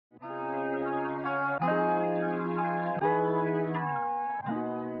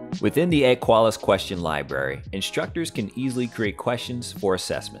Within the EdQualis Question Library, instructors can easily create questions for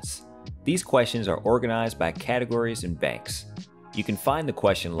assessments. These questions are organized by categories and banks. You can find the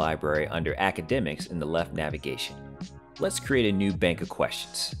question library under Academics in the left navigation. Let's create a new bank of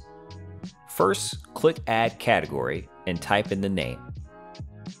questions. First, click Add Category and type in the name.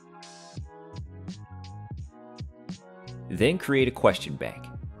 Then create a question bank.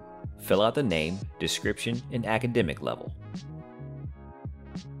 Fill out the name, description, and academic level.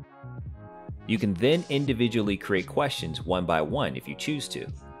 You can then individually create questions one by one if you choose to.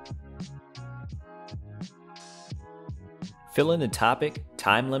 Fill in the topic,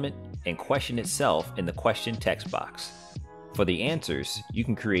 time limit, and question itself in the question text box. For the answers, you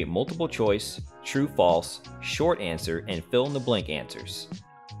can create multiple choice, true, false, short answer, and fill in the blank answers.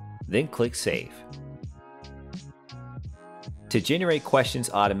 Then click Save. To generate questions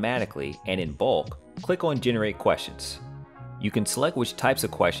automatically and in bulk, click on Generate Questions. You can select which types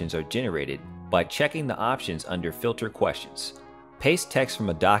of questions are generated by checking the options under Filter Questions. Paste text from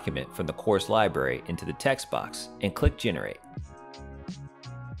a document from the course library into the text box and click Generate.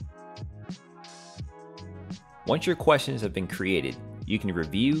 Once your questions have been created, you can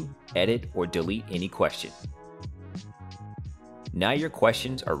review, edit, or delete any question. Now your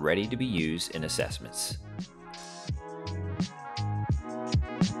questions are ready to be used in assessments.